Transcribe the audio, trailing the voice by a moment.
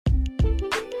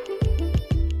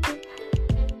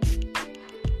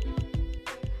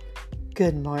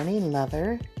Good morning,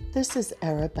 lover. This is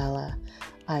Arabella.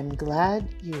 I'm glad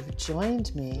you've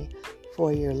joined me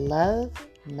for your love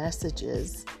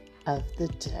messages of the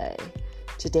day.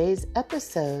 Today's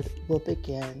episode will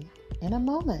begin in a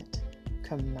moment,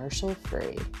 commercial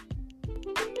free.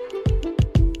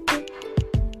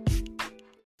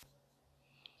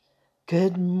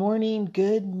 Good morning,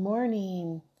 good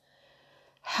morning.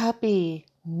 Happy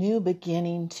new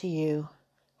beginning to you.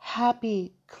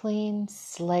 Happy clean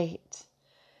slate.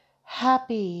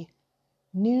 Happy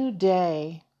new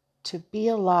day to be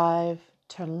alive,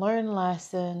 to learn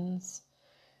lessons,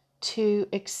 to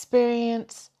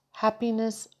experience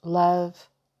happiness, love,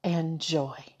 and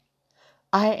joy.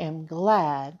 I am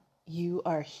glad you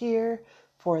are here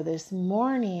for this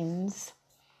morning's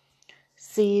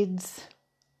Seeds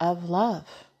of Love.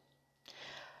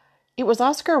 It was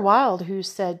Oscar Wilde who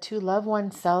said to love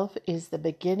oneself is the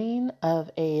beginning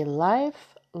of a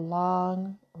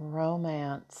lifelong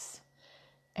romance.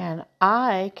 And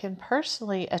I can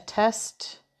personally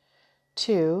attest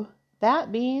to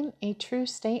that being a true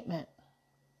statement.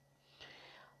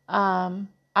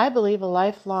 I believe a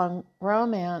lifelong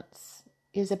romance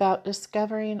is about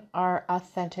discovering our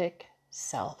authentic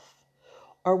self,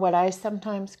 or what I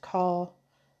sometimes call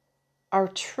our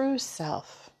true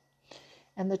self.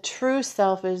 And the true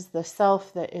self is the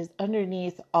self that is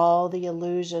underneath all the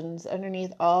illusions,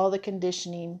 underneath all the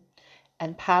conditioning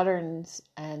and patterns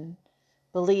and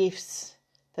beliefs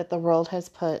that the world has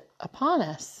put upon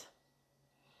us.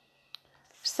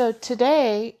 So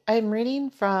today I'm reading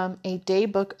from a day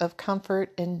book of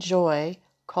comfort and joy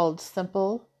called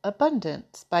Simple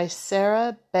Abundance by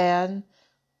Sarah Ban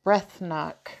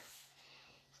Breathnach.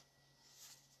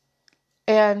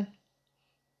 And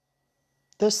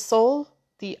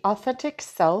the authentic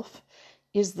self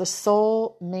is the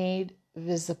soul made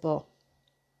visible.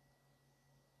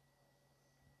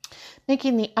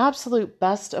 Making the absolute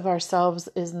best of ourselves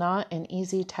is not an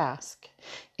easy task.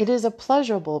 It is a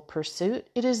pleasurable pursuit.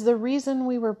 It is the reason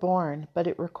we were born, but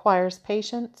it requires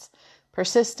patience,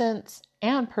 persistence,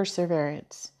 and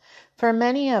perseverance. For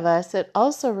many of us, it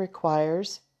also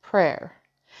requires prayer.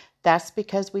 That's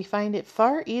because we find it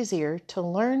far easier to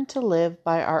learn to live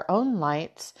by our own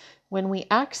lights when we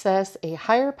access a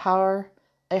higher power,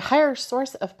 a higher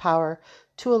source of power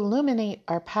to illuminate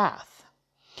our path.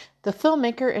 The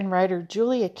filmmaker and writer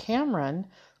Julia Cameron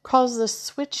calls this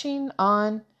switching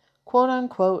on,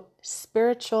 quote-unquote,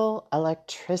 spiritual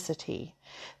electricity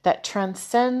that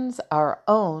transcends our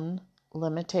own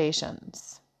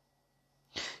limitations.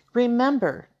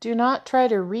 Remember, do not try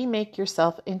to remake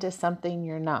yourself into something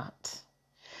you're not.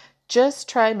 Just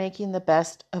try making the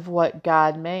best of what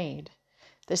God made.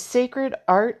 The sacred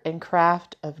art and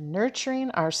craft of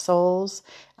nurturing our souls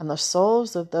and the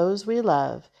souls of those we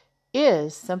love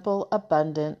is Simple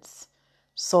Abundance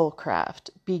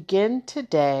Soulcraft. Begin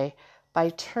today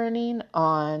by turning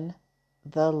on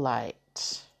the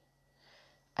light.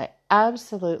 I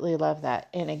absolutely love that.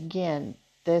 And again,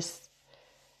 this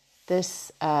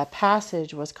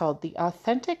passage was called The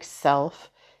Authentic Self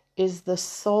is the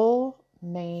Soul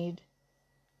Made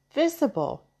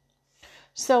Visible.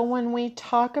 So when we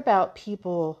talk about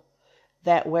people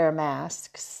that wear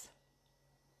masks,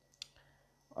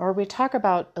 or we talk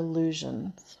about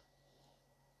illusions,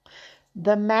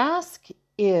 the mask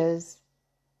is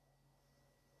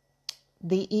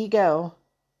the ego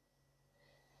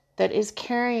that is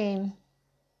carrying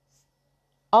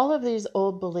all of these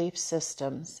old belief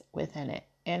systems within it.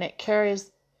 And it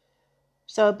carries,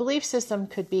 so a belief system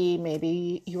could be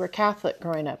maybe you were Catholic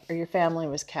growing up, or your family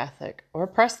was Catholic, or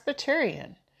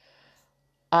Presbyterian,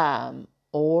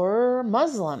 or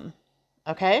Muslim,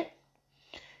 okay?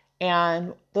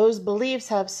 And those beliefs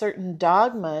have certain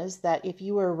dogmas that if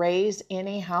you were raised in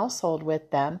a household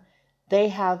with them, they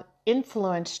have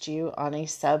influenced you on a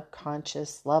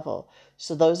subconscious level.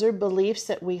 So those are beliefs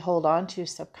that we hold on to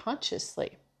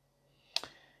subconsciously.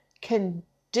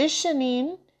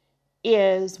 Conditioning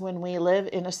is when we live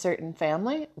in a certain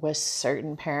family with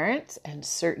certain parents and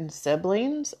certain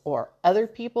siblings or other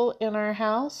people in our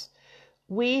house.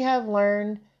 We have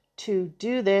learned to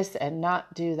do this and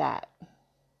not do that.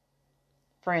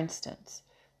 For instance,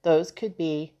 those could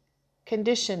be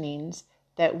conditionings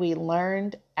that we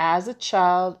learned as a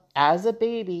child, as a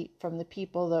baby, from the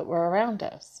people that were around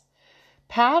us.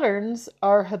 Patterns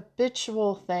are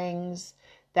habitual things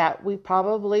that we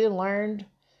probably learned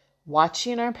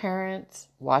watching our parents,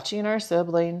 watching our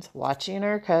siblings, watching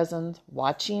our cousins,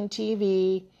 watching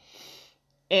TV,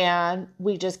 and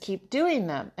we just keep doing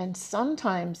them. And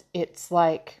sometimes it's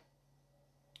like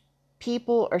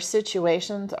people or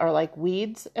situations are like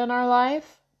weeds in our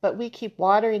life but we keep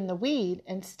watering the weed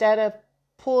instead of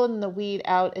pulling the weed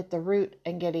out at the root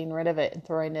and getting rid of it and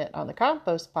throwing it on the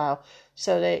compost pile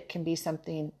so that it can be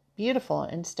something beautiful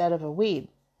instead of a weed.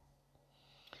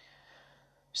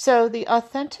 So the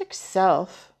authentic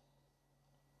self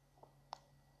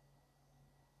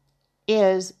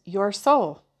is your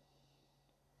soul.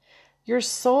 Your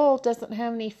soul doesn't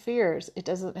have any fears. It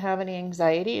doesn't have any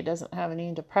anxiety. It doesn't have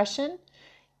any depression.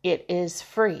 It is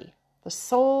free. The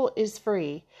soul is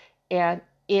free, and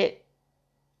it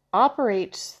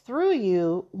operates through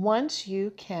you once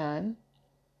you can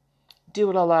do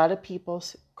what a lot of people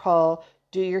call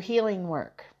do your healing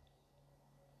work.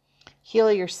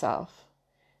 Heal yourself.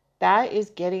 That is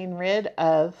getting rid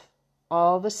of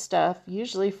all the stuff,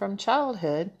 usually from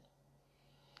childhood,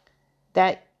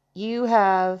 that you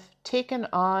have taken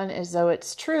on as though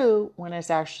it's true when it's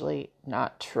actually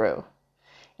not true.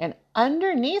 And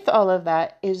underneath all of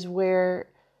that is where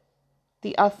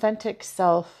the authentic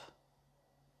self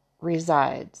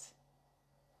resides.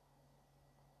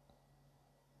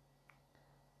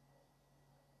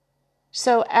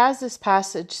 So as this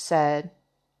passage said,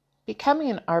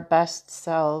 becoming our best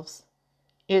selves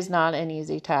is not an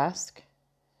easy task.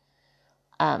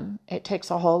 It takes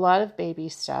a whole lot of baby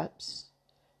steps.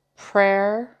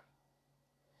 Prayer,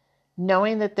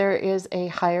 knowing that there is a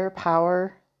higher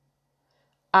power,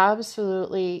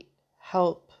 absolutely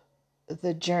help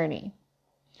the journey.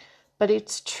 But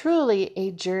it's truly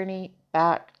a journey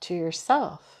back to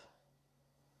yourself.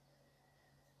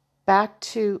 Back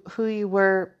to who you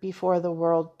were before the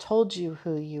world told you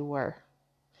who you were.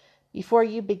 Before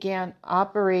you began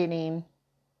operating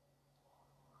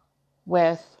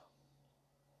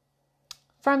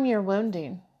from your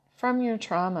wounding, from your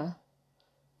trauma,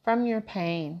 from your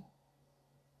pain.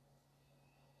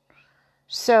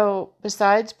 So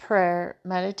besides prayer,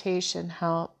 meditation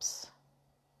helps.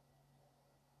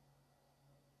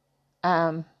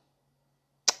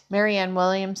 Marianne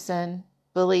Williamson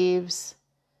believes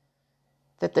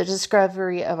that the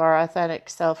discovery of our authentic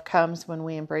self comes when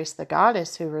we embrace the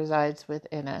goddess who resides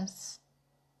within us.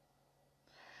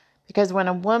 Because when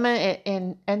a woman,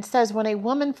 and says, when a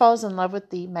woman falls in love with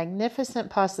the magnificent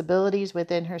possibilities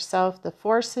within herself, the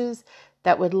forces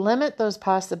that would limit those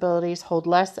possibilities hold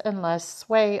less and less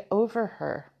sway over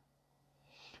her.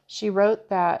 She wrote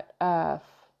that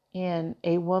in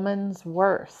A Woman's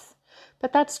Worth.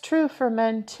 But that's true for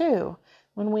men too.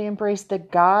 When we embrace the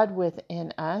God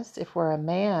within us, if we're a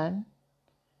man,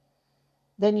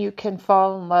 then you can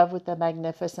fall in love with the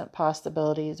magnificent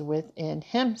possibilities within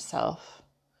himself.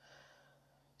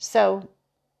 So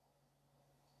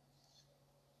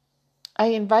I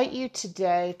invite you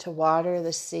today to water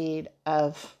the seed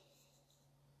of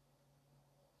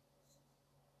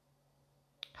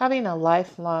having a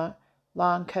lifelong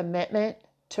commitment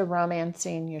to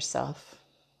romancing yourself.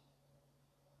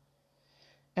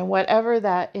 And whatever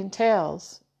that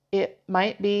entails, it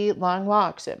might be long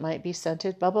walks, it might be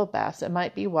scented bubble baths, it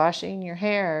might be washing your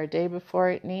hair a day before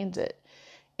it needs it.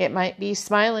 It might be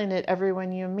smiling at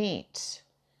everyone you meet.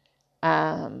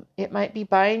 It might be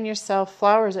buying yourself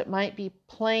flowers. It might be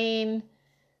playing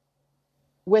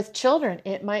with children.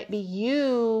 It might be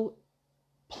you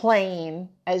playing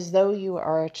as though you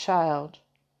are a child.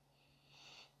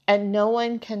 And no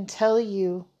one can tell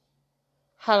you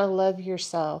how to love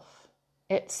yourself.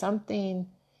 It's something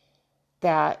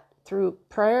that through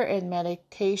prayer and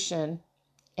meditation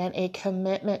and a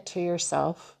commitment to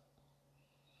yourself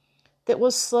that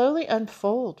will slowly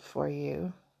unfold for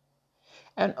you.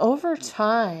 And over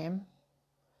time,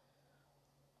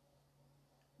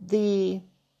 the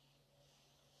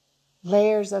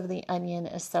layers of the onion,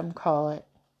 as some call it,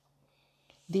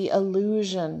 the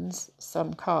illusions,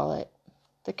 some call it,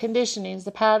 the conditionings,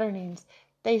 the patternings,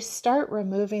 they start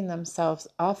removing themselves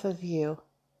off of you.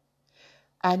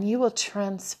 And you will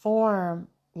transform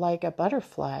like a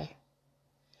butterfly,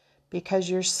 because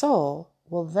your soul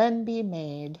will then be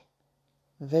made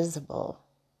visible.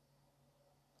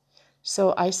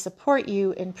 So I support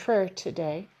you in prayer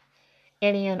today,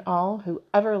 any and all who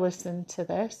ever listen to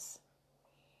this.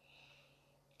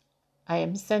 I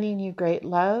am sending you great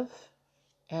love,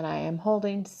 and I am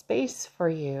holding space for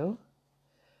you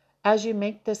as you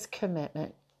make this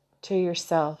commitment to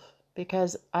yourself,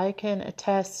 because I can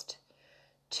attest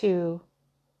to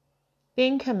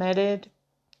being committed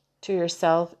to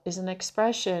yourself is an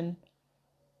expression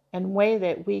and way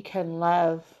that we can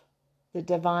love the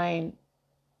divine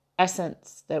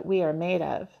essence that we are made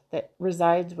of, that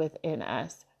resides within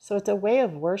us. So it's a way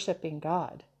of worshiping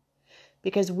God,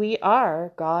 because we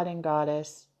are God and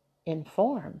Goddess in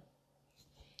form.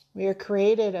 We are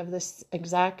created of this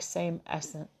exact same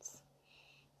essence.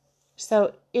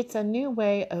 So it's a new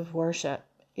way of worship.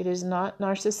 It is not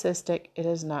narcissistic. It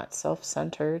is not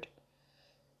self-centered.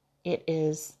 It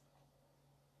is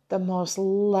the most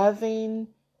loving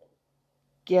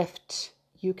gift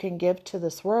you can give to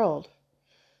this world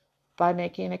by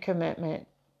making a commitment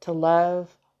to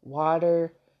love,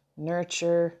 water,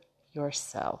 nurture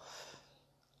yourself.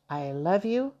 I love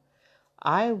you.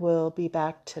 I will be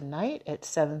back tonight at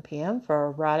 7 p.m. for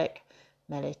erotic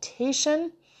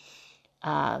meditation.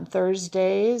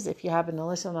 Thursdays, if you happen to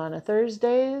listen on a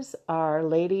Thursdays, are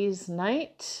ladies'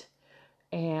 night.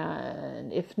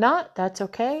 And if not, that's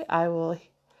okay. I will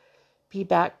be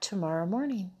back tomorrow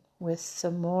morning with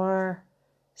some more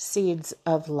seeds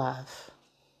of love.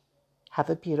 Have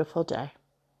a beautiful day.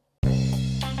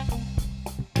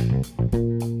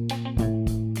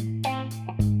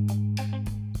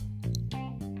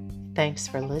 Thanks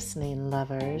for listening,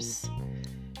 lovers.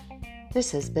 This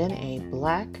has been a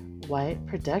Black White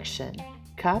production.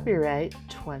 Copyright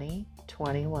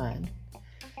 2021.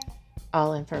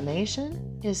 All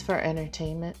information is for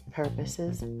entertainment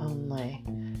purposes only.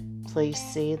 Please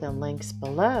see the links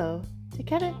below to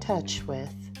get in touch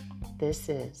with. This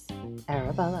is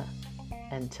Arabella.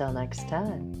 Until next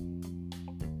time.